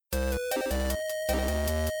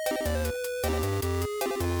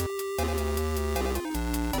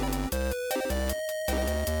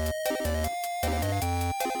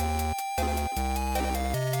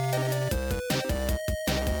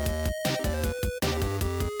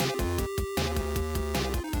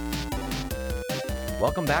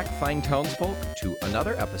Welcome back, fine townsfolk, to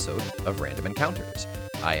another episode of Random Encounters.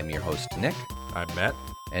 I am your host, Nick. I'm Matt.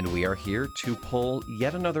 And we are here to pull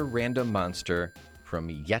yet another random monster from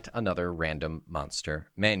yet another random monster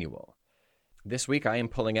manual. This week I am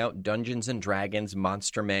pulling out Dungeons & Dragons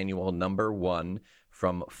Monster Manual number 1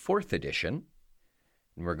 from 4th edition.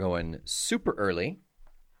 And we're going super early,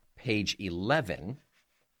 page 11.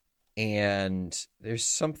 And there's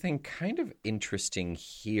something kind of interesting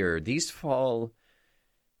here.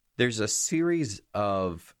 There's a series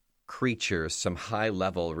of creatures, some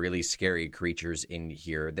high-level, really scary creatures in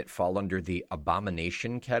here that fall under the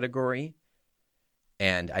abomination category.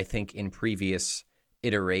 And I think in previous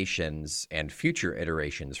iterations and future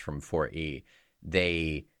iterations from 4E,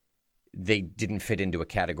 they didn't fit into a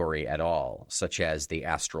category at all, such as the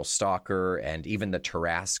Astral Stalker, and even the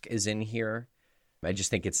Tarrasque is in here. I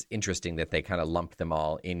just think it's interesting that they kind of lump them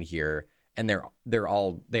all in here, and they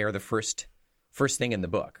are the first thing in the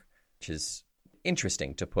book, which is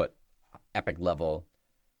interesting to put epic level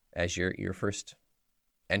as your first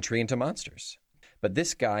entry into monsters. But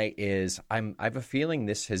this guy is, I have a feeling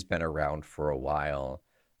this has been around for a while.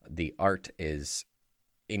 The art is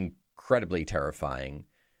incredibly terrifying,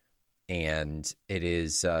 and it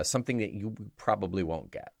is something that you probably won't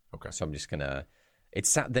get. Okay. So I'm just going to,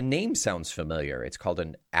 the name sounds familiar. It's called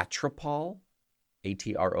an Atropal,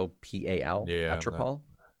 Atropal, Yeah, Atropal.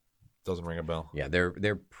 Doesn't ring a bell. Yeah,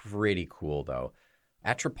 they're pretty cool, though.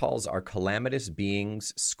 Atropals are calamitous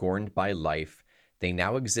beings scorned by life. They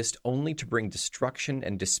now exist only to bring destruction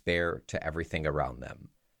and despair to everything around them.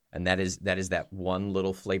 And that is that one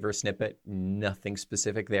little flavor snippet. Nothing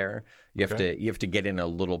specific there. You have to get in a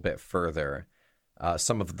little bit further.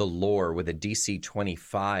 Some of the lore with a DC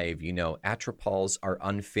 25. Atropals are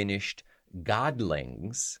unfinished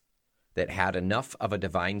godlings that had enough of a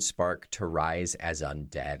divine spark to rise as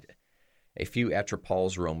undead. A few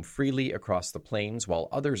Atropals roam freely across the plains, while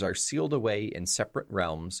others are sealed away in separate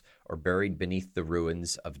realms or buried beneath the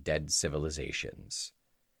ruins of dead civilizations.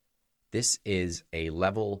 This is a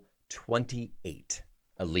level 28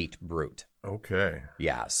 elite brute. Okay.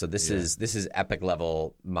 Yeah, so this is epic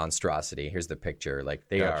level monstrosity. Here's the picture. Like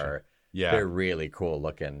they're really cool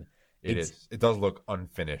looking. It is. It does look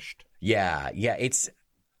unfinished. Yeah,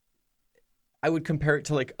 I would compare it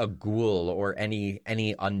to like a ghoul or any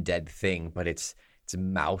undead thing, but its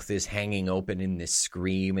mouth is hanging open in this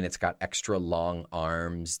scream, and it's got extra long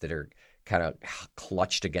arms that are kind of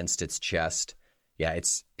clutched against its chest. Yeah,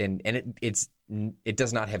 it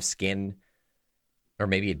does not have skin, or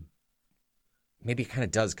maybe it kind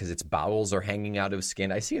of does because its bowels are hanging out of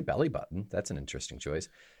skin. I see a belly button. That's an interesting choice,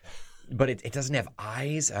 but it doesn't have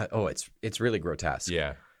eyes. It's really grotesque.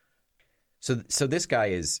 Yeah. So this guy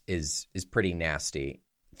is pretty nasty.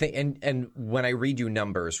 And when I read you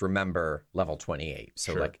numbers, remember level 28.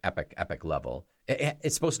 So Sure. like epic level.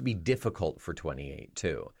 It's supposed to be difficult for 28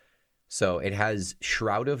 too. So it has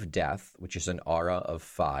Shroud of Death, which is an aura of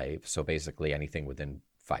 5. So basically anything within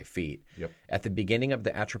 5 feet. Yep. At the beginning of the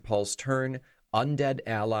Atropal's turn, undead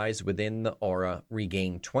allies within the aura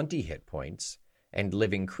regain 20 hit points, and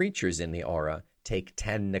living creatures in the aura take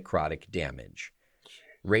 10 necrotic damage.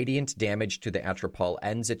 Radiant damage to the Atropal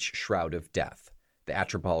ends its Shroud of Death. The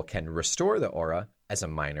Atropal can restore the aura as a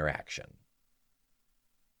minor action.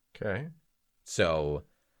 Okay. So,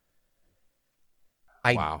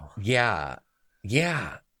 Wow. Yeah.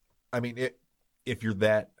 I mean, if you're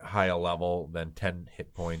that high a level, then 10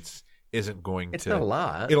 hit points isn't going It's to... not a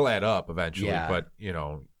lot. It'll add up eventually, Yeah. but,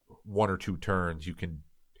 1 or 2 turns, you can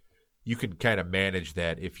kind of manage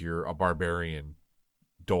that if you're a barbarian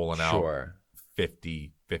doling out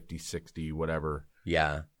 50, 60, whatever.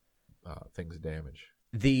 Yeah. Things damage.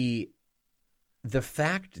 The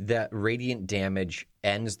fact that radiant damage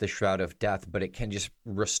ends the Shroud of Death, but it can just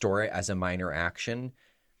restore it as a minor action,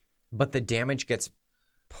 but the damage gets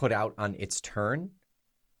put out on its turn.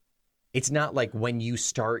 It's not like when you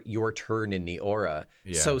start your turn in the aura.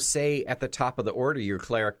 Yeah. So say at the top of the order, your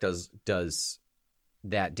cleric does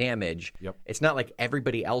that damage. Yep. It's not like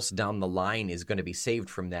everybody else down the line is going to be saved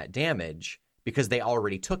from that damage because they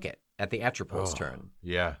already took it at the Atropal's turn.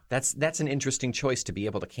 Yeah. That's an interesting choice to be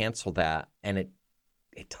able to cancel that, and it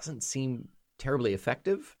doesn't seem terribly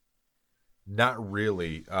effective. Not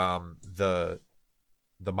really. The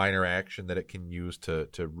minor action that it can use to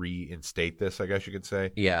reinstate this, I guess you could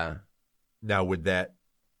say. Yeah. Now, would that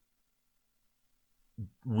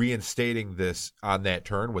reinstating this on that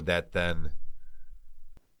turn, would that then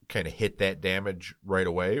kind of hit that damage right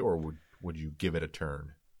away, or would you give it a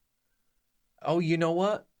turn? Oh, you know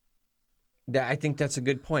what? I think that's a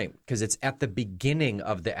good point, because it's at the beginning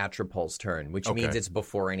of the Atropal's turn, which means it's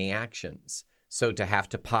before any actions. So to have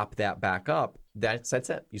to pop that back up, that's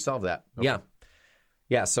it. You solve that. Okay. Yeah.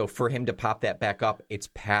 Yeah, so for him to pop that back up, it's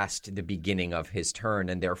past the beginning of his turn,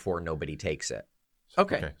 and therefore nobody takes it.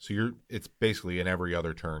 Okay. So it's basically an every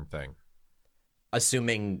other turn thing.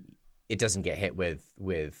 Assuming it doesn't get hit with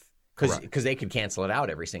because they could cancel it out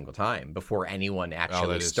every single time before anyone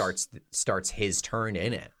actually starts his turn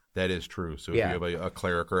in it. That is true. So if you have a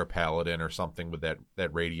cleric or a paladin or something with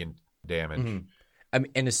that radiant damage. Mm-hmm.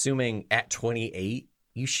 And assuming at 28,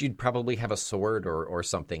 you should probably have a sword or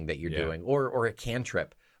something that you're doing, or a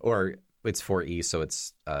cantrip, or it's 4E, so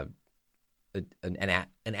it's an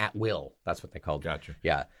at will. That's what they called. Gotcha.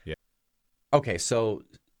 Yeah. Okay, so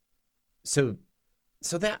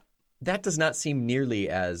that does not seem nearly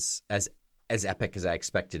as epic as I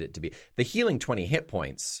expected it to be. The healing 20 hit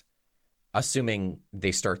points, assuming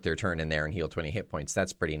they start their turn in there and heal 20 hit points,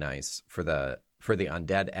 that's pretty nice for the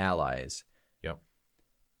undead allies. Yep.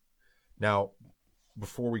 Now,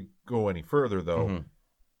 before we go any further, though,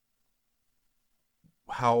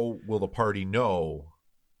 how will the party know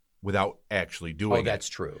without actually doing it? Oh, that's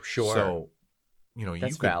true. Sure. So,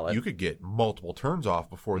 you could get multiple turns off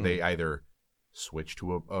before they either switch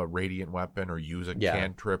to a radiant weapon or use a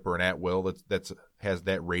cantrip or an at will that's has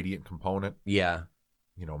that radiant component. Yeah.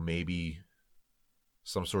 Maybe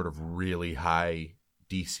some sort of really high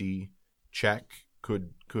DC check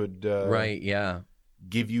could right, yeah,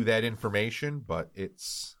 give you that information, but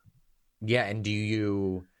it's and do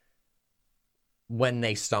you, when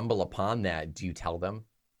they stumble upon that, do you tell them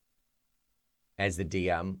as the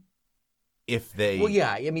DM? If they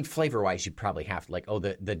flavor wise, you'd probably have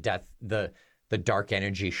to the dark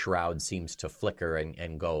energy shroud seems to flicker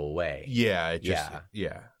and go away.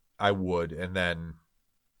 I would, and then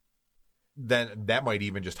that might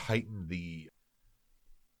even just heighten the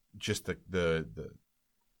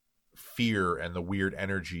fear and the weird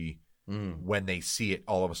energy when they see it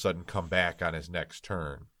all of a sudden come back on his next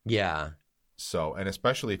turn. Yeah. So, and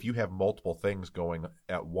especially if you have multiple things going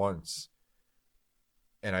at once,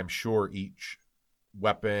 and I'm sure each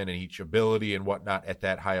weapon and each ability and whatnot at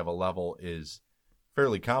that high of a level is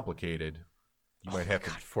fairly complicated. You might have to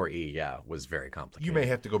 4E, was very complicated. You may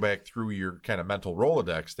have to go back through your kind of mental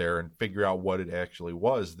Rolodex there and figure out what it actually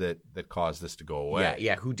was that caused this to go away.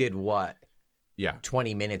 Yeah, who did what?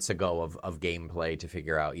 20 minutes ago of gameplay to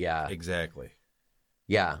figure out. Yeah. Exactly.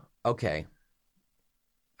 Yeah, okay.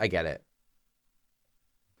 I get it.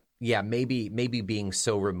 Yeah, maybe being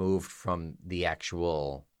so removed from the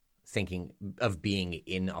actual thinking of being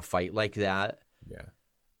in a fight like that. Yeah.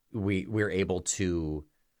 We're able to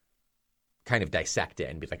kind of dissect it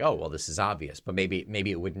and be like, oh, well, this is obvious, but maybe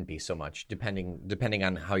it wouldn't be so much depending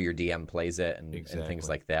on how your DM plays it and things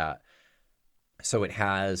like that. So it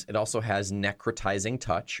also has necrotizing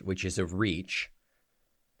touch, which is a reach.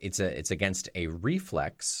 It's against a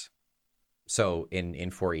reflex. So in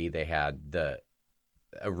 4E they had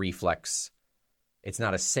a reflex. It's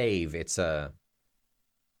not a save, it's I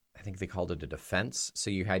think they called it a defense. So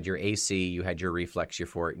you had your AC, you had your reflex, your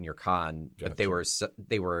fort, and your con, but they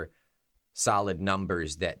were solid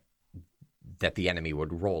numbers that the enemy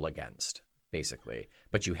would roll against, basically.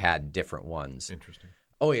 But you had different ones. Interesting.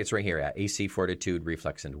 Oh, it's right here. AC, Fortitude,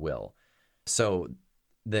 Reflex, and Will. So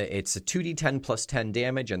it's a 2d10 plus 10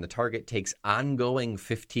 damage, and the target takes ongoing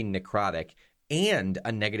 15 necrotic and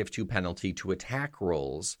a -2 penalty to attack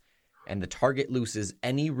rolls, and the target loses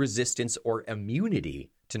any resistance or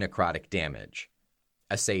immunity to necrotic damage.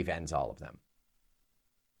 A save ends all of them.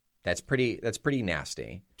 That's pretty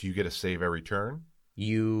nasty. Do you get a save every turn?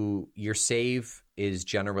 Your save is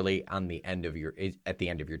generally at the end of your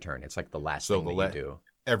turn. It's like the last thing that you do.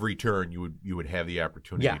 Every turn you would have the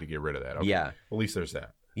opportunity to get rid of that. Okay. Yeah. Well, at least there's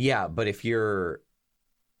that. Yeah, but if you're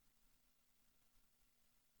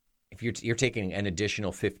taking an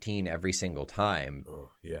additional 15 every single time,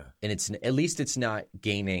 and it's not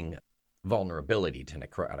gaining vulnerability to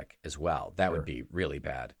necrotic as well. That would be really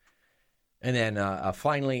bad. And then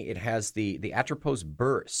finally, it has the Atropos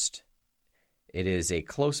Burst. It is a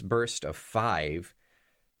close burst of 5,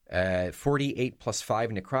 48 plus 5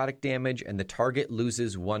 necrotic damage, and the target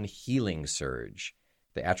loses 1 healing surge.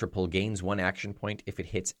 The Atropos gains 1 action point if it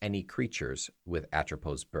hits any creatures with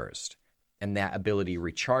Atropos Burst. And that ability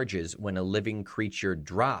recharges when a living creature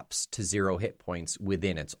drops to 0 hit points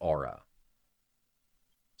within its aura.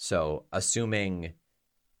 So, assuming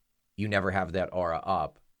you never have that aura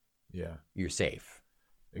up, you're safe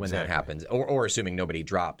when that happens. Or assuming nobody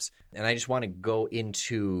drops. And I just want to go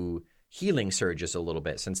into healing surges a little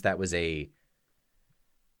bit, since that was a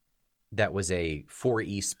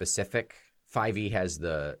 4E specific. 5E has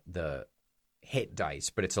the hit dice,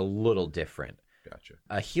 but it's a little different. Gotcha.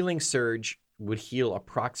 A healing surge would heal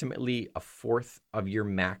approximately a fourth of your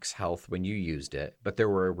max health when you used it, but there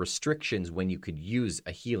were restrictions when you could use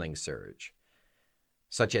a healing surge,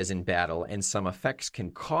 such as in battle, and some effects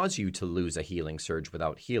can cause you to lose a healing surge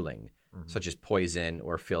without healing, such as poison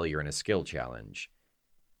or failure in a skill challenge.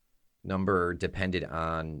 Number depended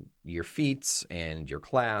on your feats and your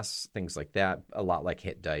class, things like that, a lot like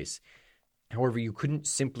hit dice. However, you couldn't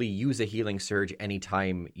simply use a healing surge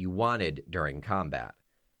anytime you wanted during combat.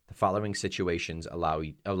 The following situations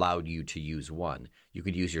allowed you to use one. You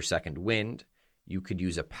could use your second wind. You could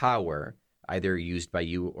use a power, either used by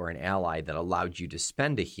you or an ally, that allowed you to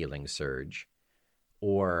spend a healing surge,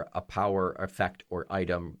 or a power, effect, or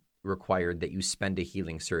item required that you spend a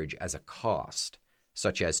healing surge as a cost,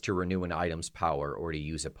 such as to renew an item's power or to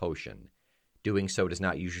use a potion. Doing so does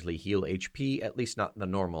not usually heal HP, at least not the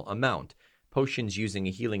normal amount. Potions using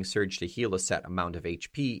a healing surge to heal a set amount of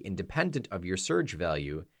HP independent of your surge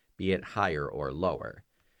value, be it higher or lower.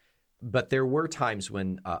 But there were times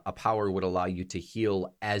when a power would allow you to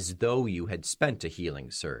heal as though you had spent a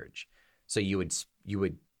healing surge. So you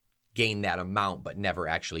would gain that amount but never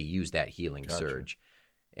actually use that healing surge.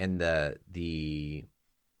 And the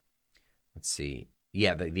let's see.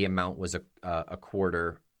 Yeah, the amount was a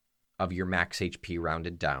quarter of your max HP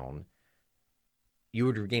rounded down. You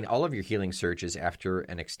would regain all of your healing surges after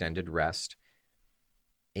an extended rest,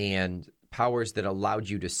 and powers that allowed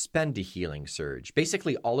you to spend a healing surge.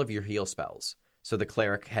 Basically, all of your heal spells. So the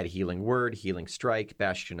cleric had Healing Word, Healing Strike,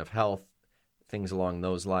 Bastion of Health, things along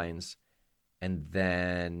those lines. And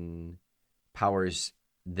then powers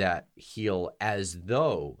that heal as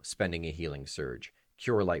though spending a healing surge.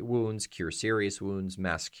 Cure Light Wounds, Cure Serious Wounds,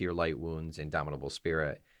 Mass Cure Light Wounds, Indomitable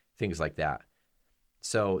Spirit, things like that.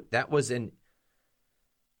 So that was an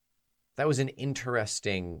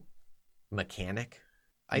interesting mechanic,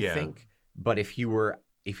 I think. But if you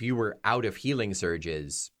were out of healing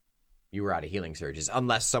surges, you were out of healing surges,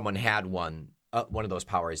 unless someone had one of those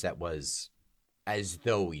powers that was as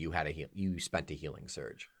though you spent a healing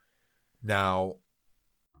surge. Now,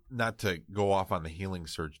 not to go off on the healing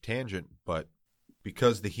surge tangent, but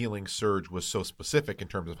because the healing surge was so specific in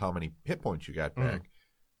terms of how many hit points you got back,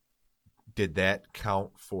 did that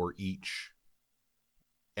count for each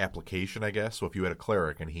application, I guess? So if you had a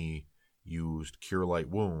cleric and he used Cure Light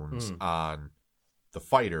Wounds on the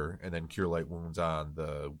fighter and then Cure Light Wounds on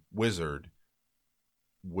the wizard,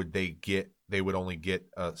 they would only get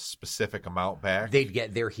a specific amount back? They'd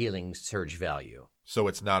get their healing surge value. So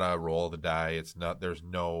it's not a roll of the die. There's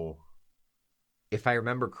no... If I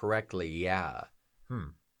remember correctly, yeah. I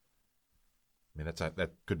mean,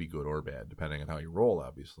 that could be good or bad, depending on how you roll,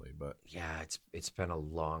 obviously. But yeah, it's been a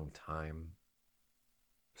long time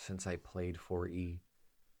since I played 4E.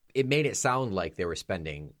 It made it sound like they were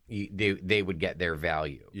spending. They would get their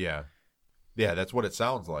value. Yeah, that's what it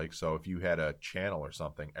sounds like. So if you had a channel or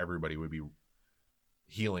something, everybody would be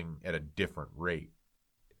healing at a different rate.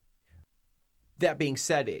 That being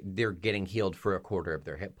said, they're getting healed for a quarter of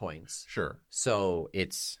their hit points. Sure. So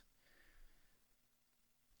it's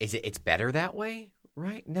better that way,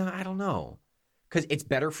 right? No, I don't know. Because it's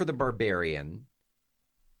better for the barbarian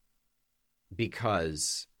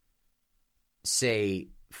because, say,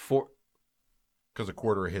 because a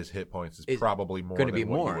quarter of his hit points is probably more going to be than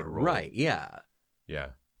what more, you would roll. Right? Yeah. Yeah.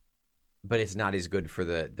 But it's not as good for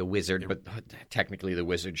the wizard. But technically, the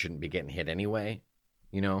wizard shouldn't be getting hit anyway.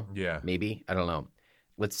 You know? Yeah. Maybe. I don't know.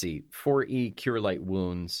 Let's see. 4E, Cure Light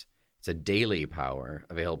Wounds. It's a daily power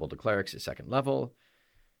available to clerics at second level.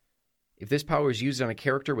 If this power is used on a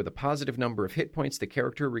character with a positive number of hit points, the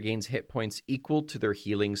character regains hit points equal to their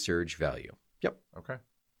healing surge value. Yep. Okay.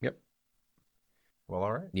 Yep. Well,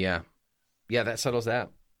 all right. Yeah. Yeah, that settles that.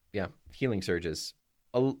 Yeah. Healing surges.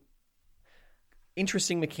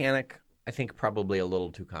 Interesting mechanic. I think probably a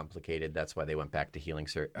little too complicated. That's why they went back to healing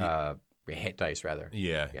hit dice, rather.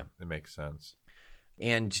 Yeah. It makes sense.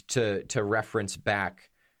 And to reference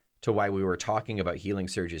back to why we were talking about healing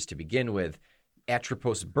surges to begin with,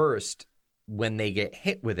 Atropos Burst, when they get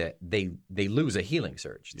hit with it, they lose a healing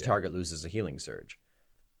surge. The target loses a healing surge.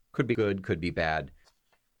 Could be good, could be bad.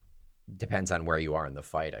 Depends on where you are in the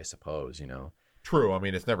fight, I suppose, you know. True. I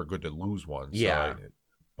mean, it's never good to lose one. Yeah.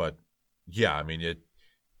 But, yeah, I mean,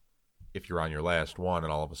 if you're on your last one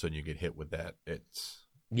and all of a sudden you get hit with that, it's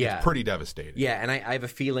pretty devastating. Yeah, and I have a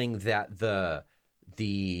feeling that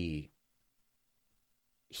the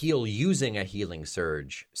heal using a healing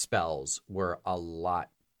surge spells were a lot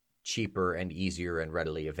cheaper and easier and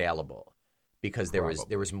readily available because there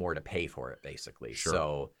was more to pay for it, basically.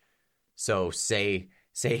 Sure. So say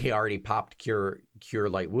he already popped cure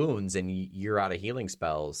light wounds and you're out of healing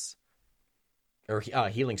spells. or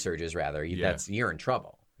healing surges rather, you're in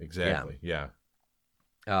trouble. Exactly. Yeah.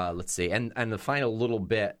 Let's see, and the final little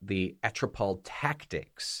bit, the Atropal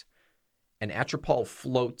tactics. An Atropal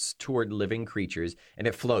floats toward living creatures, and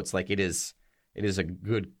it floats like it is a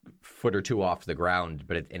good foot or two off the ground,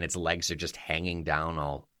 but and its legs are just hanging down,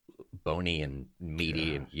 all bony and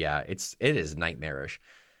meaty, and it is nightmarish.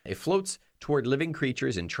 It floats toward living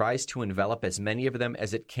creatures and tries to envelop as many of them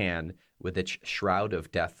as it can with its Shroud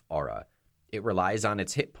of Death aura. It relies on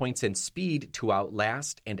its hit points and speed to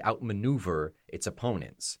outlast and outmaneuver its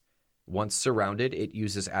opponents. Once surrounded, it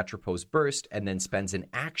uses Atropos Burst and then spends an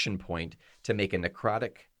action point to make a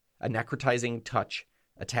necrotizing touch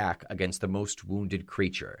attack against the most wounded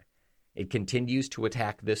creature. It continues to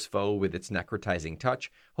attack this foe with its necrotizing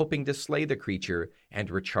touch, hoping to slay the creature and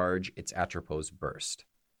recharge its Atropos Burst.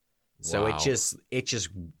 So Wow. it just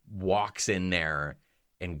walks in there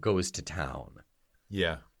and goes to town.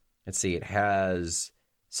 Yeah. Let's see, it has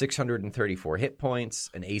 634 hit points,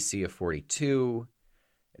 an AC of 42.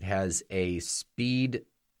 It has a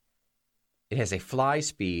fly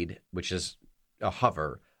speed, which is a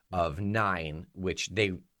hover, of 9, which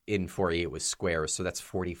in 4E it was square, so that's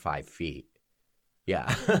 45 feet.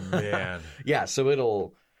 Yeah. Man. Yeah, so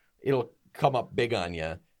it'll come up big on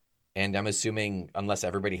you. And I'm assuming, unless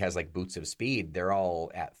everybody has like boots of speed, they're all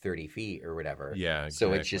at 30 feet or whatever. Yeah,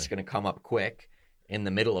 So it's exactly. just going to come up quick in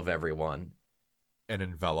the middle of everyone. And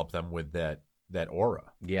envelop them with that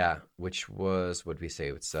aura. Yeah, which was, what did we say?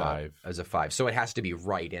 It's 5. As a 5. So it has to be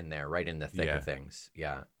right in there, right in the thick Yeah. of things.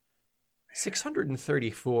 Yeah.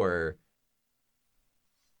 634.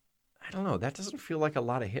 I don't know. That doesn't feel like a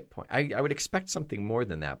lot of hit points. I would expect something more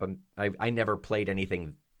than that, but I never played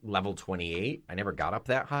anything level 28. I never got up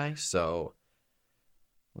that high. So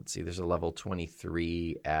let's see. There's a level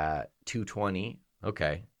 23 at 220.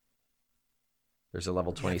 Okay. There's a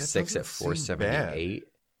level 26 at 478.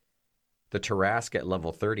 The Tarrasque at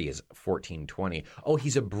level 30 is 1420. Oh,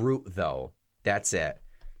 he's a brute, though. That's it.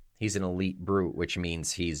 He's an elite brute, which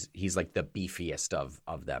means he's like the beefiest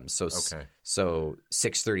of them. So Okay. So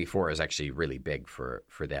 634 is actually really big for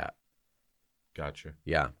that. Gotcha.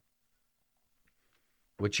 Yeah.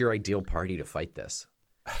 What's your ideal party to fight this?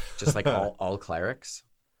 Just like all clerics?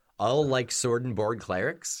 All like sword and board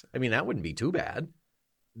clerics? I mean, that wouldn't be too bad.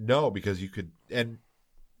 No, because you could, and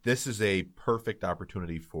this is a perfect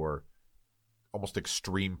opportunity for almost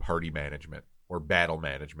extreme party management or battle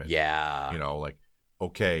management. Yeah. You know, like,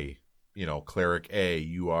 okay, cleric A,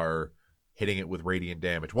 you are hitting it with radiant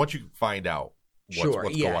damage. Once you find out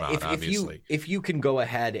what's going on, obviously. If you can go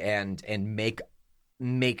ahead and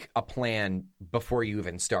make a plan before you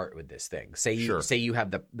even start with this thing. Say you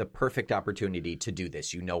have the perfect opportunity to do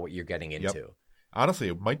this. You know what you're getting into. Yep. Honestly,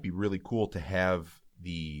 it might be really cool to have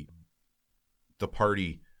the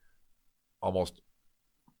party almost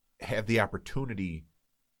have the opportunity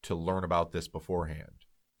to learn about this beforehand.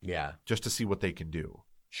 Yeah. Just to see what they can do.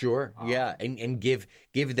 Sure. Yeah. And give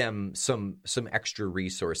them some extra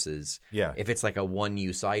resources. Yeah. If it's like a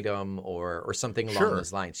one-use item or something along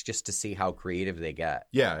those lines, just to see how creative they get.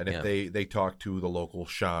 Yeah, and if they talk to the local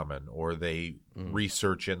shaman or they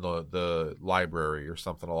research in the library or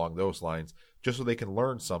something along those lines, just so they can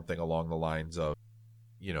learn something along the lines of,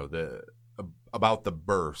 about the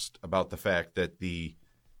burst, about the fact that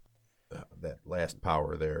that last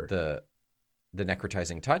power there, the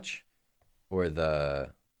necrotizing touch, or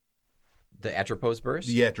the Atropos burst.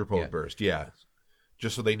 the Atropos burst, yeah.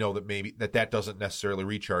 Just so they know that maybe that doesn't necessarily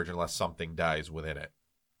recharge unless something dies within it.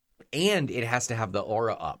 And it has to have the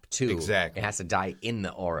aura up too. Exactly. It has to die in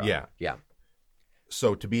the aura. Yeah. Yeah.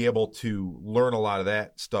 So to be able to learn a lot of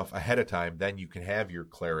that stuff ahead of time, then you can have your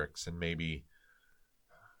clerics and maybe,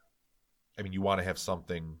 you want to have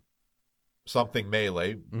something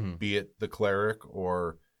melee, be it the cleric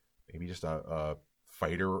or maybe just a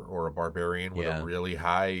fighter or a barbarian with a really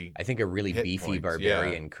high. I think a really hit beefy points,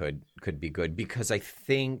 barbarian could be good, because I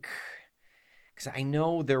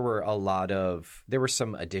know there were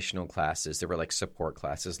some additional classes. There were like support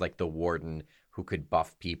classes, like the Warden, who could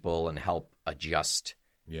buff people and help adjust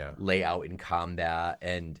layout in combat,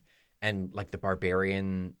 and like the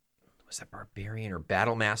Barbarian. Was that Barbarian or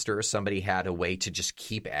Battle Master or somebody had a way to just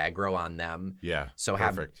keep aggro on them? Yeah. So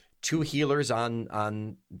perfect. have 2 healers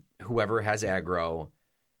on whoever has aggro,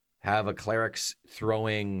 have a cleric's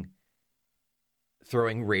throwing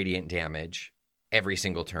radiant damage every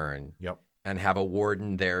single turn. Yep. And have a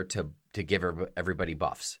Warden there to give everybody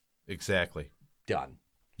buffs. Exactly. Done.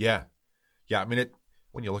 Yeah. Yeah.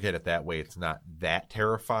 When you look at it that way, it's not that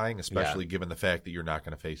terrifying, especially given the fact that you're not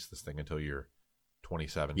going to face this thing until you're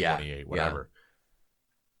 27, 28, whatever.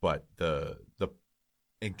 But the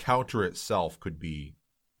encounter itself could be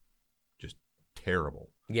just terrible.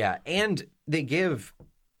 Yeah, and they give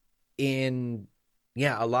a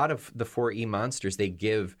lot of the 4E monsters, they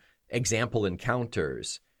give example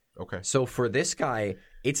encounters. Okay. So for this guy,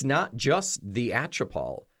 it's not just the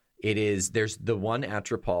Atropal. There's the one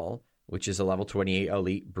Atropal, which is a level 28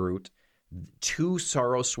 elite brute, 2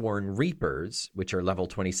 Sorrowsworn Reapers, which are level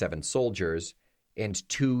 27 soldiers, and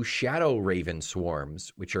 2 Shadow Raven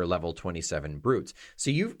Swarms, which are level 27 brutes. So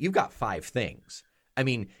you've got 5 things. I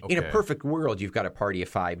mean, in a perfect world, you've got a party of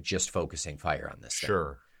 5 just focusing fire on this thing.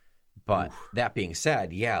 Sure. But that being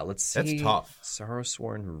said, yeah, let's see. That's tough.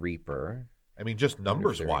 Sorrowsworn Reaper. I mean, just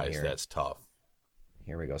numbers-wise, that's tough.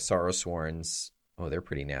 Here we go. Sorrowsworns. Oh, they're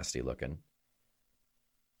pretty nasty looking.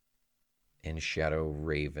 And Shadow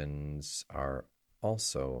Ravens are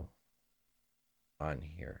also on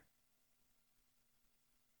here.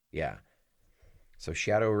 Yeah. So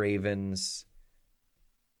Shadow Ravens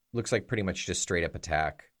looks like pretty much just straight up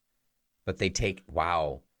attack. But they take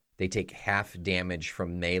half damage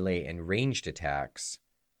from melee and ranged attacks.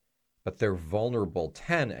 But they're vulnerable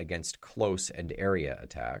 10 against close and area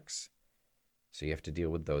attacks. So you have to deal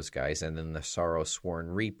with those guys. And then the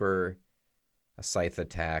Sorrowsworn Reaper, a scythe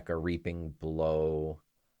attack, a reaping blow,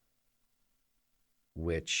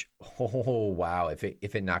 which, oh, wow. If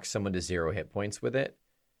it knocks someone to 0 hit points with it,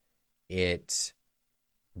 it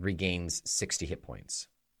regains 60 hit points.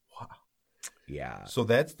 Wow. Yeah. So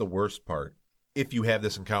that's the worst part. If you have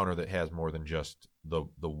this encounter that has more than just the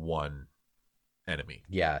one enemy.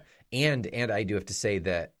 Yeah. And I do have to say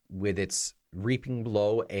that with its reaping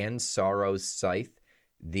blow and Sorrow's scythe,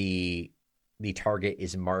 the target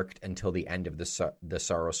is marked until the end of the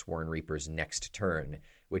Sorrowsworn Reaper's next turn,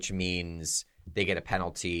 which means they get a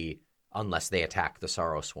penalty unless they attack the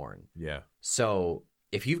Sorrowsworn. Yeah. So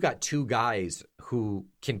if you've got 2 guys who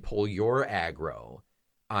can pull your aggro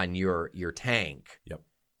on your tank, yep,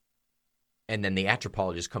 and then the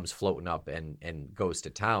Atropal just comes floating up and goes to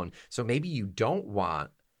town. So maybe you don't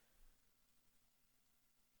want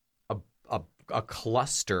a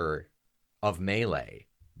cluster of melee.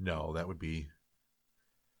 No, that would be...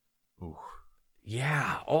 Ooh.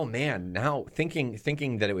 Yeah. Oh, man. Now, thinking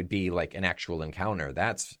that it would be like an actual encounter,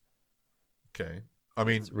 that's... Okay. I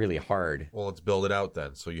mean... It's really hard. Well, let's build it out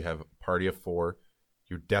then. So you have a party of 4.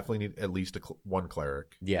 You definitely need at least one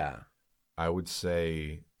cleric. Yeah. I would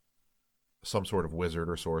say some sort of wizard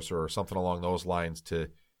or sorcerer or something along those lines to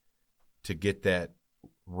get that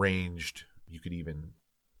ranged. You could even...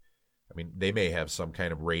 I mean, they may have some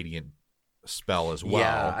kind of radiant spell as well.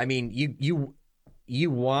 Yeah, I mean,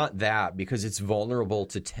 you want that because it's vulnerable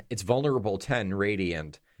to it's vulnerable 10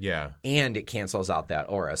 radiant. Yeah, and it cancels out that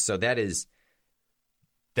aura. So that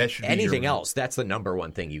should be anything else. That's the number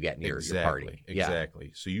one thing you get in your party. Exactly.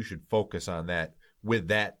 Yeah. So you should focus on that with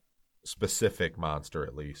that specific monster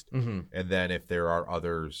at least, mm-hmm. And then if there are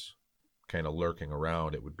others kind of lurking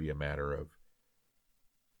around, it would be a matter of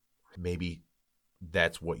maybe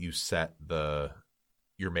that's what you set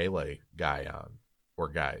your melee guy on or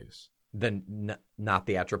guys. Then not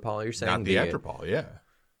the Atropal, you're saying? Not the Atropal, yeah.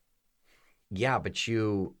 Yeah, but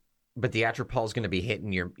the Atropal is going to be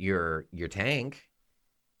hitting your tank.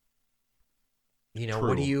 You know, True.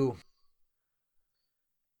 What do you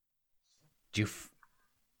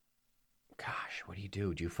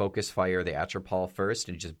do? Do you focus fire the Atropal first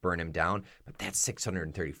and just burn him down? But that's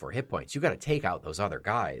 634 hit points. You got to take out those other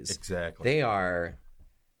guys. Exactly.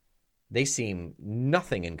 They seem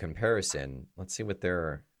nothing in comparison. Let's see what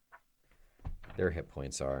their hit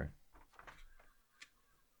points are.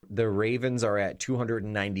 The Ravens are at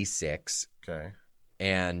 296. Okay.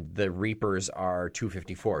 And the Reapers are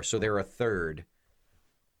 254. So they're a third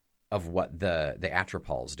of what the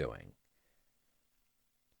Atropal's doing.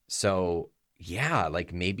 So, yeah,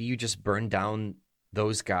 like maybe you just burn down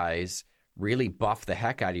those guys, really buff the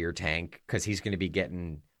heck out of your tank because he's going to be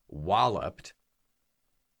getting walloped.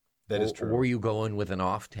 That is true. Or you go in with an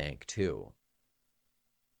off tank too.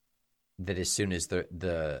 That as soon as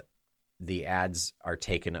the ads are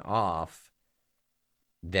taken off,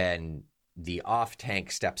 then the off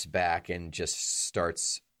tank steps back and just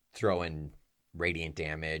starts throwing radiant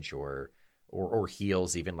damage or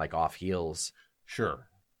heals, even like off heals. Sure.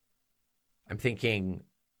 I'm thinking,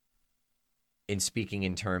 in speaking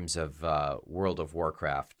in terms of World of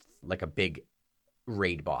Warcraft, like a big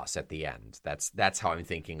raid boss at the end. That's how I'm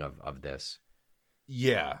thinking of this.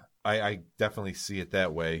 Yeah, I definitely see it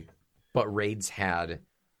that way. But raids had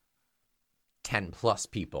 10 plus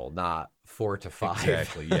people, not 4 to 5.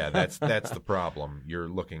 Exactly. Yeah, that's the problem. You're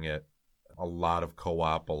looking at a lot of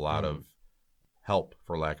co-op, a lot of help,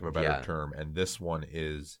 for lack of a better term, and this one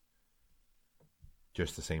is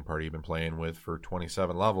just the same party you've been playing with for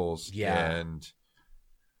 27 levels. Yeah. And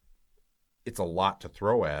it's a lot to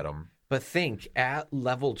throw at them. But think at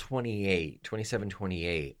level 28, 27,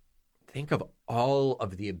 28, think of all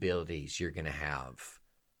of the abilities you're going to have.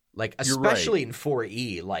 Like, especially in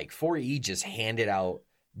 4E, like 4E just handed out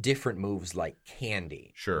different moves like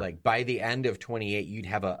candy. Sure. Like by the end of 28, you'd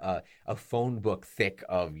have a phone book thick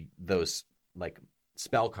of those like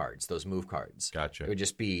spell cards, those move cards. Gotcha. It would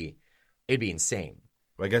just be, it'd be insane.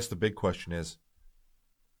 I guess the big question is,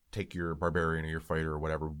 take your barbarian or your fighter or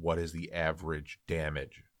whatever, what is the average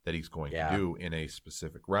damage that he's going to do in a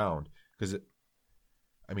specific round? Because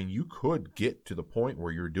you could get to the point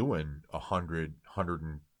where you're doing 100,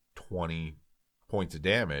 120 points of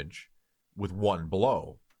damage with one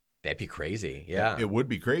blow. That'd be crazy. Yeah. It would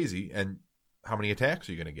be crazy. And how many attacks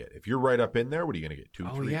are you going to get? If you're right up in there, what are you going to get? 2,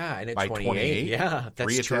 3? Yeah. And at by 28, yeah,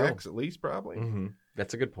 that's 3 true. attacks at least, probably. Mm-hmm.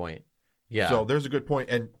 That's a good point. Yeah. So there's a good point.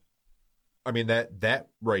 And that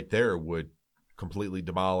right there would completely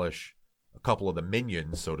demolish a couple of the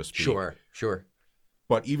minions, so to speak. Sure.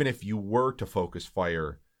 But even if you were to focus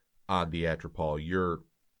fire on the Atropol, you're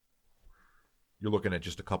looking at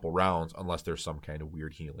just a couple rounds, unless there's some kind of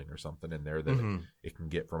weird healing or something in there that it can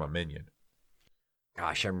get from a minion.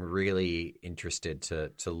 Gosh, I'm really interested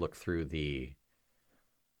to look through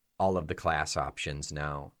all of the class options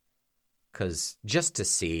now, because just to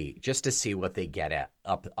see what they get at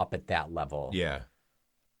up at that level. Yeah.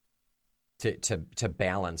 To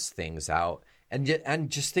balance things out, and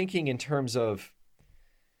just thinking in terms of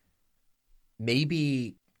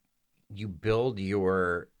maybe you build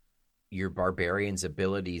your barbarian's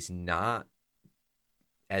abilities not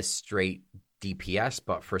as straight DPS,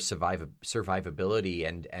 but for survivability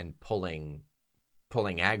and pulling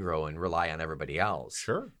aggro and rely on everybody else.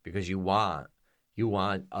 Sure, because you want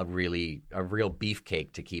a real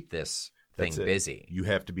beefcake to keep this thing busy. You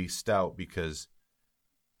have to be stout, because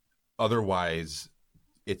otherwise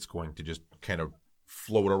it's going to just kind of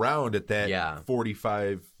float around at that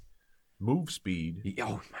 45 move speed.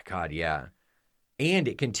 Oh my God, yeah. And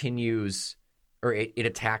it continues, or it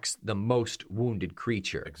attacks the most wounded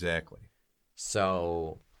creature. Exactly.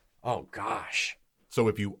 So, oh gosh. So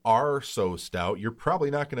if you are so stout, you're probably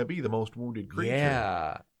not going to be the most wounded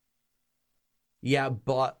creature. Yeah,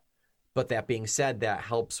 but that being said, that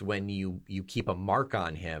helps when you keep a mark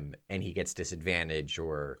on him and he gets disadvantage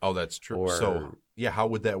or... Oh, that's true. So, how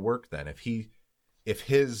would that work then? If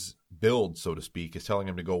his build, so to speak, is telling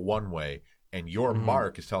him to go one way and your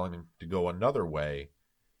mark is telling him to go another way,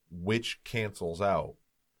 which cancels out?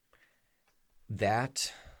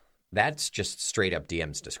 That's just straight up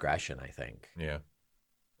DM's discretion, I think. Yeah.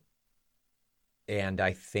 And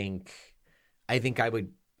I think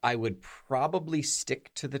I would probably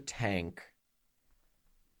stick to the tank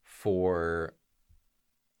for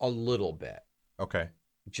a little bit. Okay.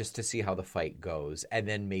 Just to see how the fight goes, and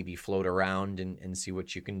then maybe float around and see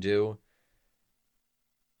what you can do.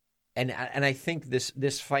 And I think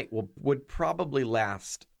this fight would probably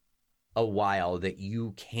last a while, that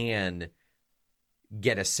you can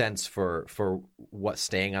get a sense for what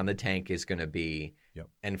staying on the tank is going to be. Yep.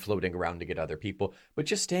 And floating around to get other people. But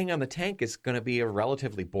just staying on the tank is going to be a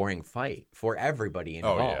relatively boring fight for everybody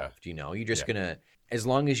involved. Oh, yeah. You're just going to, as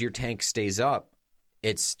long as your tank stays up,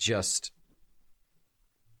 it's just...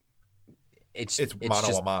 It's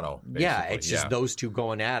mano a mano. Basically. Yeah, it's just those two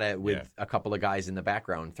going at it with a couple of guys in the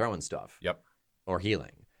background throwing stuff. Yep. Or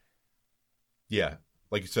healing. Yeah.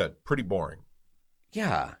 Like you said, pretty boring.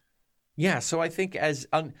 Yeah. Yeah, so I think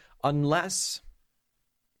unless...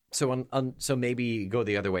 So maybe go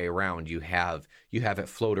the other way around. You have it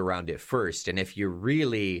float around it first, and if you're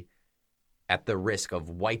really at the risk of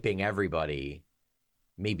wiping everybody,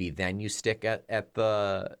 maybe then you stick onto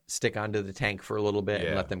the tank for a little bit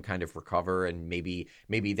and let them kind of recover, and maybe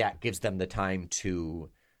that gives them the time to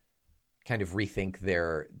kind of rethink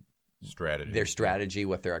their strategy,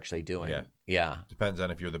 what they're actually doing. Yeah. Depends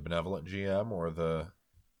on if you're the benevolent GM or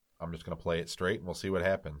I'm just going to play it straight and we'll see what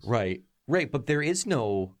happens. Right. But there is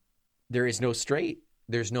no straight.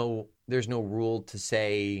 There's no rule to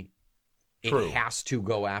say it has to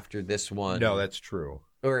go after this one. No, that's true.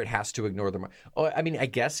 Or it has to ignore the mark. Oh, I mean, I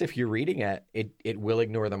guess if you're reading it will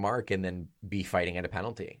ignore the mark and then be fighting at a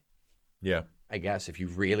penalty. Yeah. I guess if you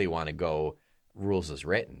really want to go rules as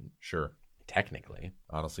written. Sure. Technically.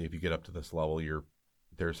 Honestly, if you get up to this level,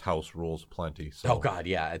 there's house rules plenty. So. Oh God,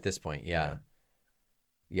 yeah. At this point, yeah.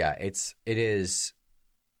 It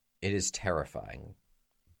is terrifying.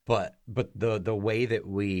 But the way that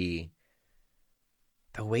we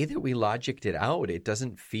logicked it out, it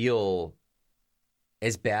doesn't feel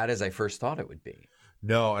as bad as I first thought it would be.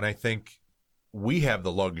 No, and I think we have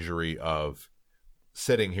the luxury of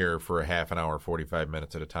sitting here for a half an hour, 45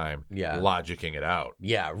 minutes at a time, logicking it out.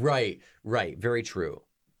 Yeah, right. Very true.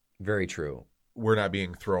 Very true. We're not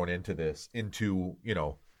being thrown into this, into,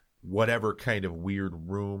 whatever kind of weird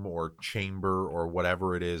room or chamber or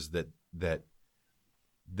whatever it is that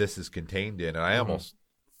this is contained in. And I almost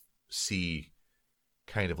see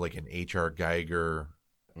kind of like an H.R. Geiger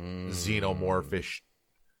xenomorphish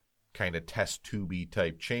kind of test tubey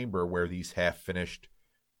type chamber where these half-finished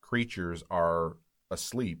creatures are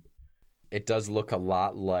asleep. It does look a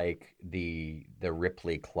lot like the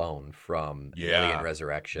Ripley clone from Alien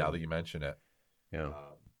Resurrection. Now that you mention it.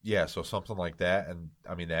 Yeah. So something like that. And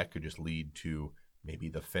I mean, that could just lead to maybe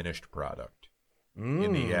the finished product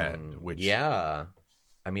in the end. Which, yeah.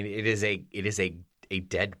 I mean, it is a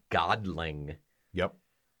dead godling. Yep.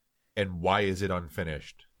 And why is it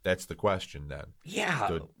unfinished? That's the question then.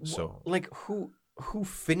 Yeah. So like who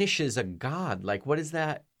finishes a god? Like, what does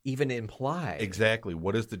that even imply? Exactly.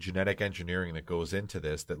 What is the genetic engineering that goes into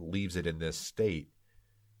this that leaves it in this state,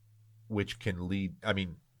 which can lead? I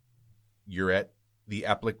mean, you're at the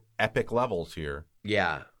epic levels here.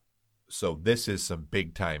 Yeah. So this is some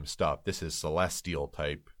big time stuff. This is celestial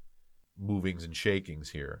type movings and shakings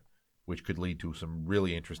here, which could lead to some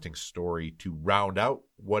really interesting story to round out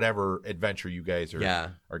whatever adventure you guys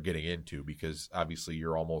are getting into, because obviously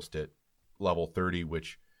you're almost at level 30,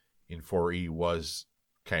 which in 4E was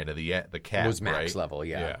kind of the cap. It was max level,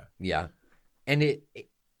 yeah. And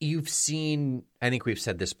you've seen, I think we've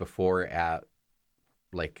said this before at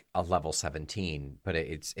like a level 17, but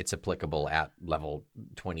it's applicable at level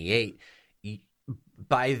 28.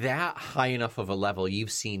 By that high enough of a level,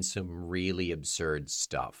 you've seen some really absurd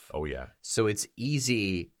stuff. Oh, yeah. So it's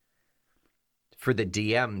easy for the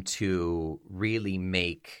DM to really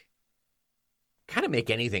make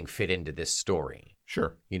anything fit into this story.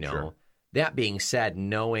 Sure. Sure. That being said,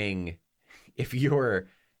 knowing if you're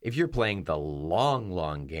playing the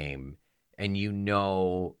long game and you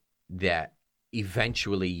know that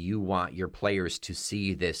eventually you want your players to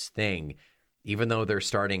see this thing, even though they're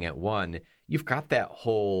starting at 1, you've got that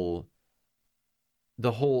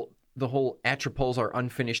the whole Atropols are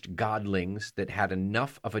unfinished godlings that had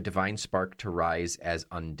enough of a divine spark to rise as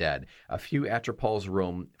undead. A few Atropols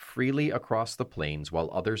roam freely across the plains, while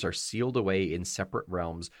others are sealed away in separate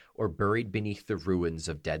realms or buried beneath the ruins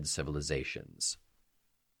of dead civilizations.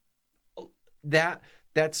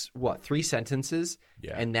 That's what, 3 sentences?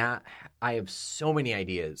 Yeah. And that I have so many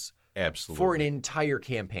ideas. Absolutely. For an entire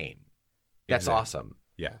campaign. That's awesome.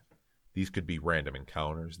 Yeah. These could be random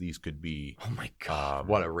encounters. These could be... Oh, my God.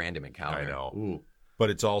 What a random encounter. I know. Ooh. But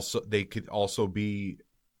they could also be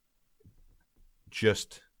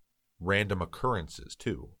just random occurrences,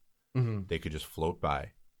 too. Mm-hmm. They could just float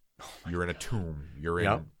by. You're in a tomb. You're in...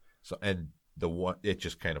 Yep. So, and it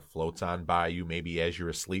just kind of floats on by you. Maybe as you're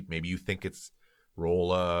asleep, maybe you think it's...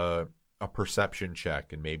 Roll a perception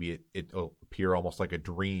check, and maybe it'll appear almost like a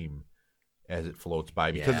dream as it floats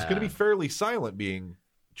by, because it's going to be fairly silent, being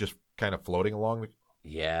just kind of floating along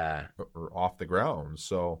or off the ground.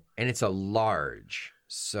 So, and it's a large,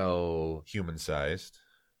 so human sized,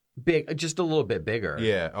 big, just a little bit bigger.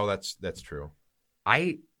 Yeah. Oh, that's true.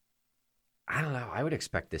 I don't know. I would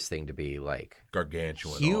expect this thing to be like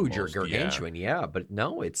gargantuan, huge almost. Or gargantuan. Yeah, but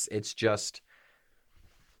no, it's just.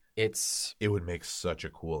 It would make such a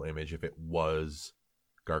cool image if it was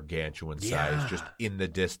gargantuan size. Just in the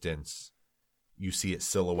distance, you see it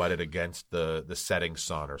silhouetted against the setting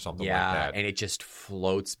sun or something like that. And it just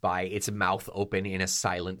floats by, its mouth open in a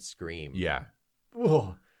silent scream. Yeah.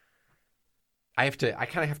 Whoa. I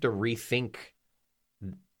kind of have to rethink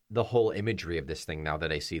the whole imagery of this thing now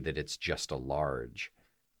that I see that it's just a large.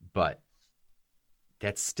 But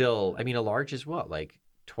that's still, I mean, a large is what, like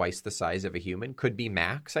twice the size of a human? Could be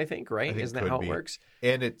max, I think, right? Isn't that how it works?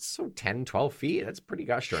 And it's so 10, 12 feet. That's pretty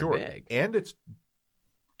gosh darn big. And it's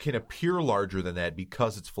can appear larger than that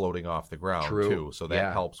because it's floating off the ground too. So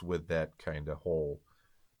that helps with that kind of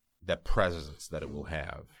that presence that it will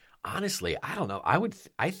have. Honestly, I don't know.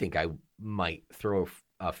 I think I might throw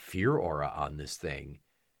a fear aura on this thing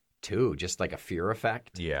too, just like a fear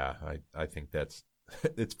effect. Yeah, I think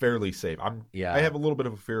it's fairly safe. I have a little bit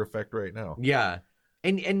of a fear effect right now. Yeah.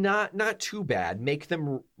 And not too bad. Make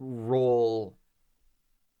them roll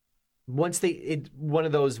once one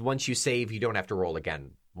of those, once you save, you don't have to roll again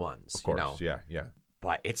once. Of course, yeah.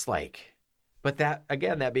 But it's like,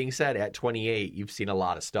 that being said, at 28, you've seen a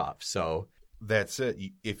lot of stuff. So that's it.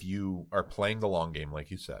 If you are playing the long game, like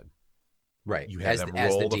you said, right, you have them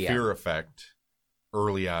roll the fear effect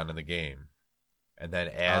early on in the game, And then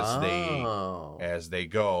Oh. as they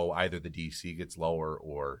go, either the DC gets lower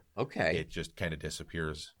or Okay. it just kind of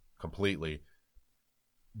disappears completely.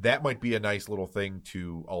 That might be a nice little thing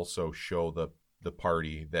to also show the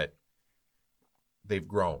party that they've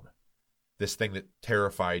grown. This thing that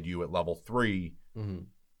terrified you at level 3, Mhm.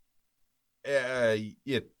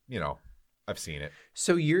 I've seen it.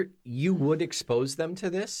 So you would expose them to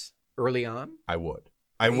this early on? I would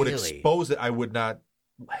Really? expose it. I would not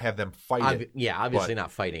have them fight it. Yeah, obviously but-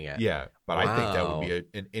 not fighting it. Yeah, but I think that would Wow.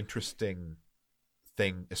 be an interesting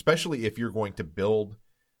thing, especially if you're going to build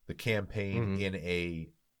the campaign Mhm.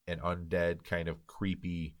 in an undead kind of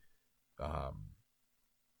creepy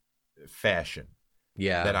fashion.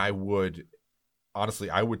 Yeah. Then I would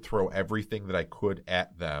throw everything that I could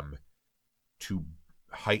at them to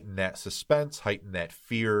heighten that suspense, heighten that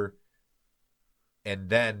fear, and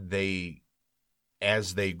then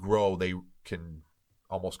as they grow, they can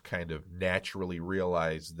almost kind of naturally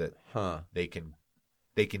realize that Huh. they can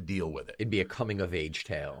deal with it. It'd be a coming of age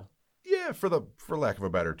tale. Yeah, for lack of a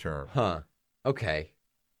better term. Huh. Okay.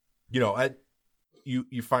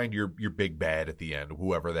 You find your big bad at the end,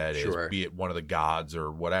 whoever that is, Sure. be it one of the gods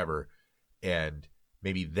or whatever, and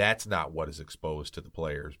maybe that's not what is exposed to the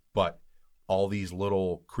players, but all these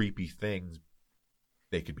little creepy things.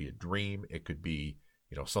 They could be a dream. It could be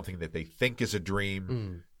something that they think is a dream,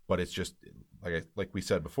 Mm. but it's just like we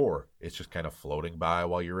said before. It's just kind of floating by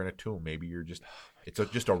while you're in a tomb. Maybe you're just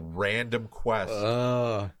just a random quest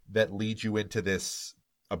that leads you into this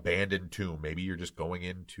abandoned tomb. Maybe you're just going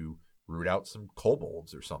in to root out some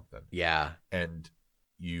kobolds or something, Yeah. and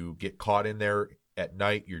you get caught in there at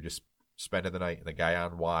night. You're just spending the night, and the guy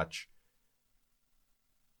on watch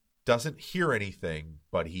doesn't hear anything,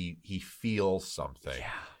 but he feels something,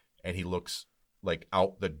 Yeah. and he looks like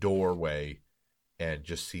out the doorway and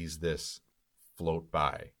just sees this float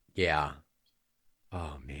by. Yeah.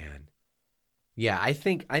 Oh man. Yeah, I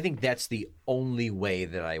think that's the only way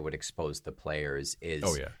that I would expose the players is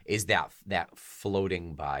Oh, yeah. is that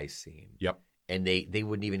floating by scene. Yep. And they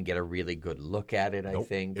wouldn't even get a really good look at it, I Nope.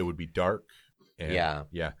 think. It would be dark. And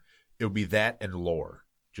Yeah. It would be that and lore.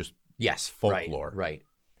 Just Yes, folklore. Right.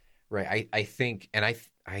 I think, and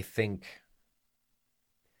I think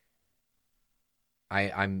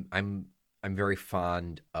I'm very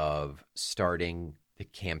fond of starting the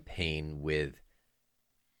campaign with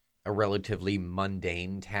a relatively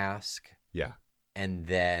mundane task, yeah. and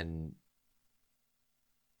then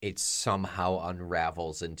it somehow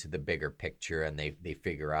unravels into the bigger picture, and they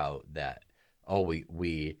figure out that we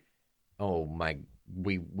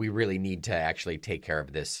really need to actually take care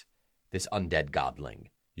of this undead godling.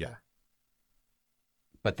 Yeah.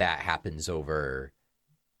 But that happens over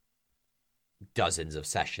dozens of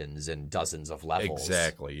sessions and dozens of levels.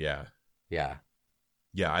 Exactly. Yeah. Yeah.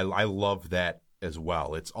 Yeah. I love that as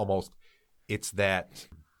well. It's that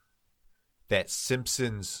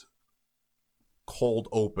Simpsons cold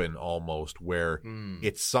open almost, where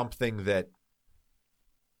it's something that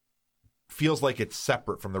feels like it's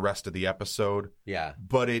separate from the rest of the episode, Yeah.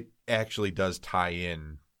 but it actually does tie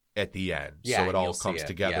in at the end. Yeah, so it and all you'll see comes it,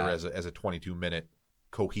 together yeah. as a 22-minute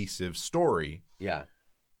cohesive story. Yeah.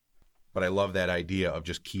 But I love that idea of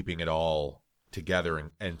just keeping it all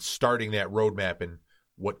together and starting that roadmap in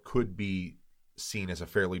what could be seen as a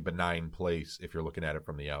fairly benign place if you're looking at it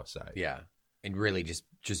from the outside. Yeah. And really just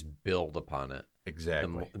build upon it.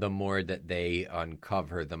 Exactly. The more that they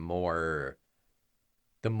uncover, the more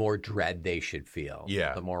dread they should feel.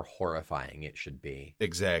 Yeah. The more horrifying it should be.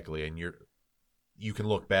 Exactly. And you can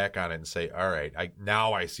look back on it and say, all right,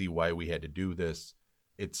 I see why we had to do this.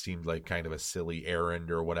 It seemed like kind of a silly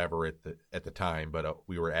errand or whatever at the time, but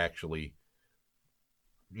we were actually,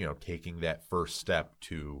 taking that first step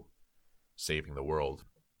to saving the world.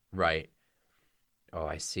 Right. Oh,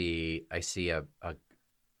 I see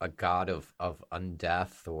a god of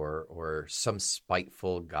undeath or some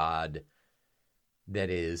spiteful god that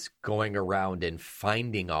is going around and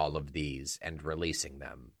finding all of these and releasing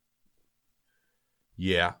them.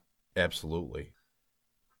 Yeah, absolutely.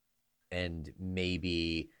 And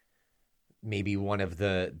maybe one of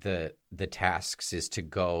the tasks is to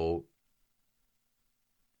go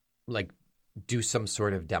like do some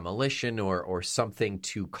sort of demolition or something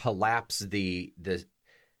to collapse the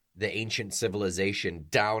ancient civilization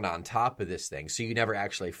down on top of this thing, so you never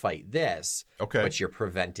actually fight this, Okay. but you're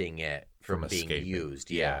preventing it from being escaping.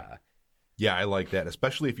 used. Yeah. Yeah, I like that,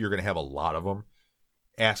 especially if you're going to have a lot of them.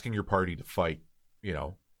 Asking your party to fight,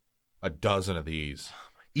 a dozen of these,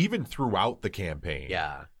 even throughout the campaign,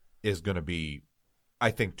 Yeah. is going to be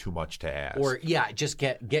I think, too much to ask. Or just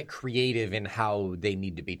get creative in how they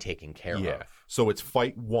need to be taken care of. So it's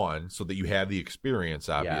fight 1 so that you have the experience,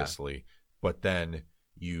 obviously, but then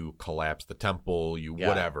you collapse the temple,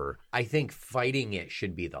 whatever. I think fighting it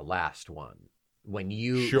should be the last one. When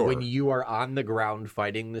you are on the ground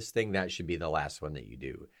fighting this thing, that should be the last one that you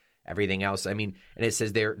do. Everything else, I mean, and it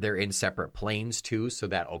says they're in separate planes too, so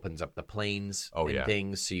that opens up the planes and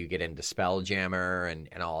things. So you get into Spelljammer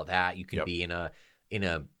and all of that. You can be in a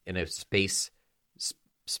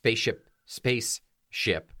spaceship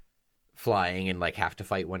flying and like have to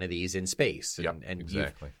fight one of these in space. And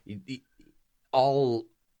exactly. All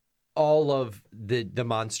of the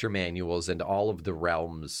monster manuals and all of the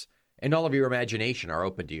realms and all of your imagination are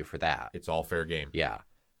open to you for that. It's all fair game. Yeah.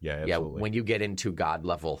 Yeah, absolutely. Yeah, when you get into God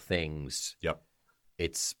level things,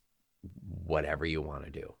 it's whatever you want to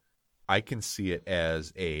do. I can see it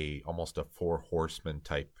as almost a 4 horsemen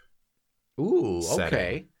type. Ooh, setting,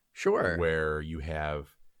 okay. Sure. Where you have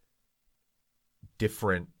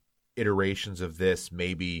different iterations of this,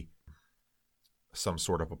 maybe some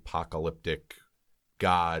sort of apocalyptic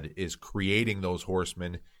god is creating those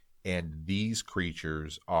horsemen, and these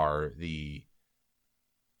creatures are the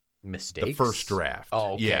mistakes. The first draft.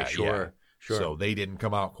 Oh, okay, yeah, sure. So they didn't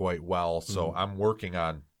come out quite well. So I'm working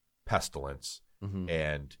on Pestilence,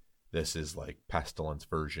 and this is like Pestilence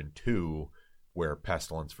version 2, where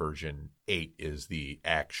Pestilence version 8 is the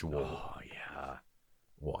actual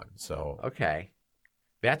one. So okay,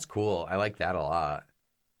 that's cool. I like that a lot.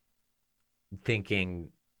 Thinking,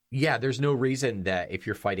 there's no reason that if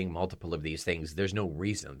you're fighting multiple of these things, there's no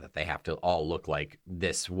reason that they have to all look like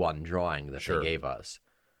this one drawing that they gave us.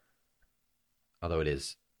 Although it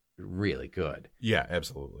is really good. Yeah,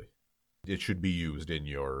 absolutely. It should be used in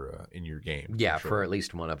your game. Yeah, for at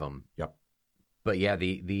least one of them. Yep. But yeah,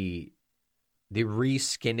 the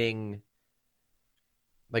reskinning,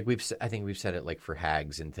 like I think we've said it like for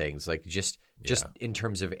hags and things, like just in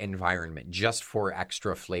terms of environment, just for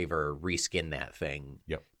extra flavor, reskin that thing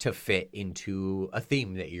to fit into a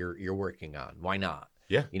theme that you're working on. Why not?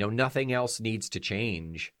 Yeah. Nothing else needs to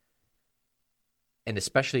change. And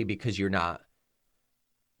especially because you're not.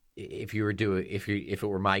 If it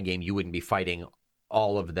were my game, you wouldn't be fighting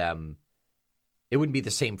all of them. It wouldn't be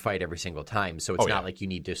the same fight every single time. So it's not like you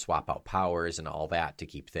need to swap out powers and all that to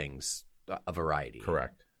keep things a variety.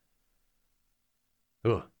 Correct.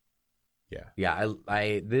 Ugh. Yeah. Yeah.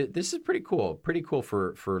 This is pretty cool. Pretty cool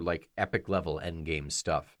for like epic level end game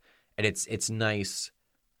stuff. And it's nice.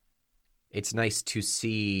 It's nice to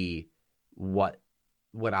see what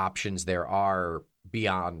options there are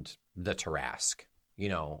beyond the Tarrasque.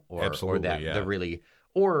 Or absolutely, the really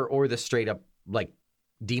or the straight up like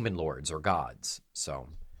demon lords or gods. So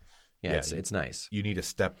it's nice. You need a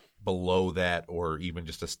step below that, or even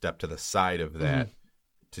just a step to the side of that,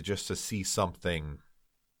 to see something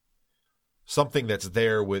that's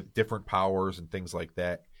there with different powers and things like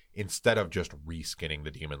that, instead of just reskinning the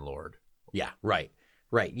demon lord. Yeah, right.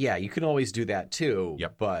 Yeah, you can always do that too.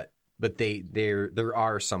 Yep. But there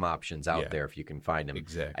are some options out there if you can find them.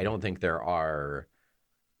 Exactly. I don't think there are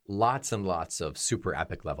lots and lots of super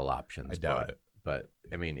epic level options. I doubt it. But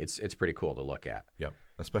I mean, it's pretty cool to look at. Yep.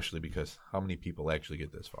 Especially because how many people actually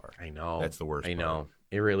get this far? I know. That's the worst part. I know.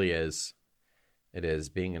 It really is. It is.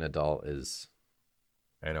 Being an adult is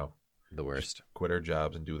I know. The worst. Just quit our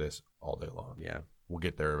jobs and do this all day long. Yeah. We'll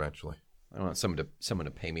get there eventually. I want someone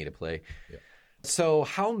to pay me to play. Yeah. So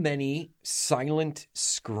how many silent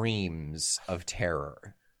screams of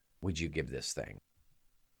terror would you give this thing?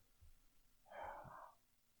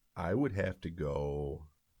 I would have to go.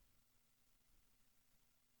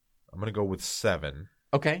 I'm going to go with 7.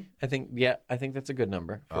 Okay. I think that's a good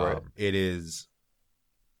number for it.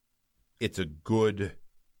 It's a good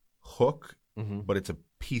hook, Mm-hmm. but it's a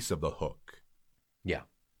piece of the hook. Yeah.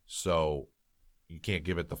 So you can't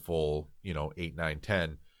give it the full, 8, 9,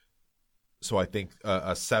 10. So I think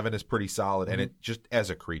a 7 is pretty solid, and it just as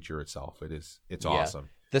a creature itself, it's awesome.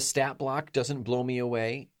 The stat block doesn't blow me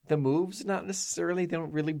away. The moves, not necessarily, they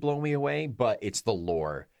don't really blow me away, but it's the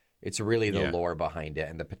lore. It's really the lore behind it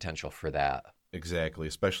and the potential for that. Exactly,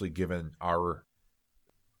 especially given our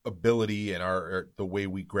ability and the way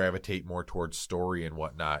we gravitate more towards story and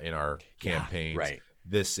whatnot in our campaigns. Right.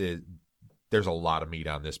 There's a lot of meat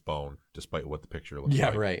on this bone, despite what the picture looks like.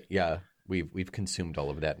 Yeah, right. Yeah, we've consumed all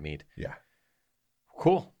of that meat. Yeah.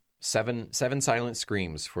 Cool. 7 silent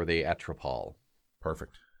screams for the Atropol.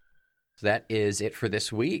 Perfect. So that is it for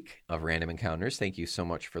this week of Random Encounters. Thank you so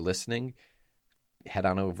much for listening. Head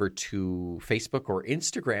on over to Facebook or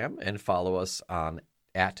Instagram and follow us on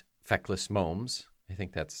 @FecklessMomes. I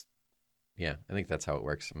think that's how it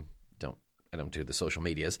works. I don't do the social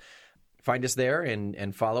medias. Find us there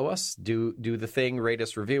and follow us. Do the thing, rate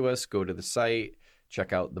us, review us, go to the site,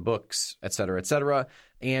 check out the books, etc., etc.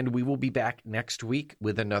 And we will be back next week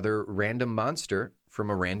with another random monster from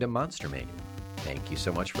a random monster manual. Thank you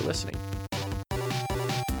so much for listening.